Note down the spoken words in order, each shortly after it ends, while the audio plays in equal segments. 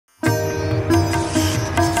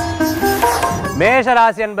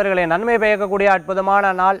மேஷராசி அன்பர்களே, நன்மை பயக்கக்கூடிய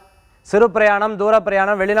அற்புதமான நாள். சிறு பிரயாணம், தூர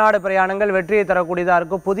பிரயாணம், வெளிநாடு பிரயாணங்கள் வெற்றியை தரக்கூடியதாக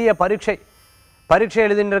இருக்கும். புதிய பரீட்சை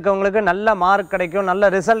எழுதிட்டு இருக்கவங்களுக்கு நல்ல மார்க் கிடைக்கும், நல்ல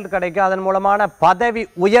ரிசல்ட் கிடைக்கும். அதன் மூலமான பதவி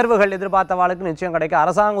உயர்வுகள் எதிர்பார்த்தவங்களுக்கு நிச்சயம் கிடைக்கும்.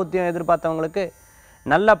 அரசாங்க உத்தியம் எதிர்பார்த்தவங்களுக்கு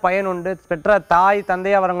நல்ல பயன் உண்டு. பெற்ற தாய்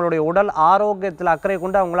தந்தை அவர்களுடைய உடல் ஆரோக்கியத்தில் அக்கறை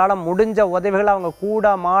கொண்டு அவங்களால முடிஞ்ச உதவிகள் அவங்க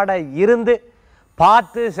கூட மாட இருந்து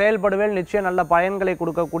பார்த்து செயல்படுவேல். நிச்சயம் நல்ல பயன்களை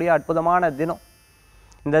கொடுக்கக்கூடிய அற்புதமான தினம்.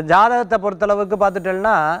 இந்த ஜாதகத்தை பொறுத்தளவுக்கு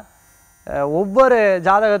பார்த்துட்டேன்னா ஒவ்வொரு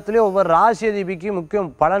ஜாதகத்திலையும் ஒவ்வொரு ராசி அதிபதிக்கு முக்கியம்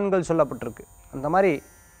பலன்கள் சொல்லப்பட்டிருக்கு. அந்த மாதிரி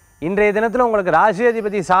இன்றைய தினத்தில் உங்களுக்கு ராசி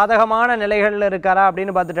அதிபதி சாதகமான நிலைகளில் இருக்காரா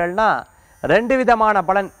அப்படின்னு பார்த்துட்டேன்னா 2 விதமான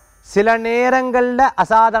பலன். சில நேரங்களில்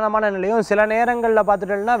அசாதாரணமான நிலையும், சில நேரங்களில்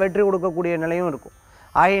பார்த்துட்டேன்னா வெற்றி கொடுக்கக்கூடிய நிலையும் இருக்கும்.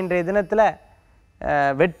 ஆகிய இன்றைய தினத்தில்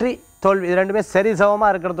வெற்றி தோல்வி இது ரெண்டுமே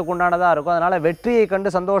சரிசமமாக இருக்கிறதுக்கு உண்டானதாக இருக்கும். அதனால் வெற்றியை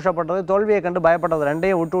கண்டு சந்தோஷப்படுறது, தோல்வியை கண்டு பயப்படுறது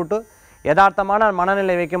ரெண்டையும் விட்டு யதார்த்தமான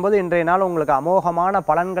மனநிலை வைக்கும்போது இன்றைய நாள் உங்களுக்கு அமோகமான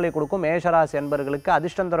பலன்களை கொடுக்கும். மேஷராசி என்பவர்களுக்கு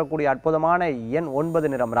அதிர்ஷ்டம் தரக்கூடிய அற்புதமான எண்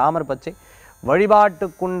 9 நிறம் ராமர் பச்சை.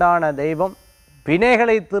 வழிபாட்டுக்குண்டான தெய்வம்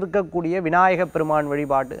வினைகளை தீர்க்கக்கூடிய விநாயகப் பெருமான்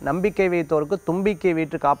வழிபாடு. நம்பிக்கை வைத்தோருக்கு தும்பிக்கை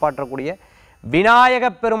வைத்து காப்பாற்றக்கூடிய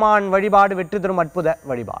விநாயகப் பெருமான் வழிபாடு வெற்றி தரும் அற்புத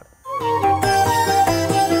வழிபாடு.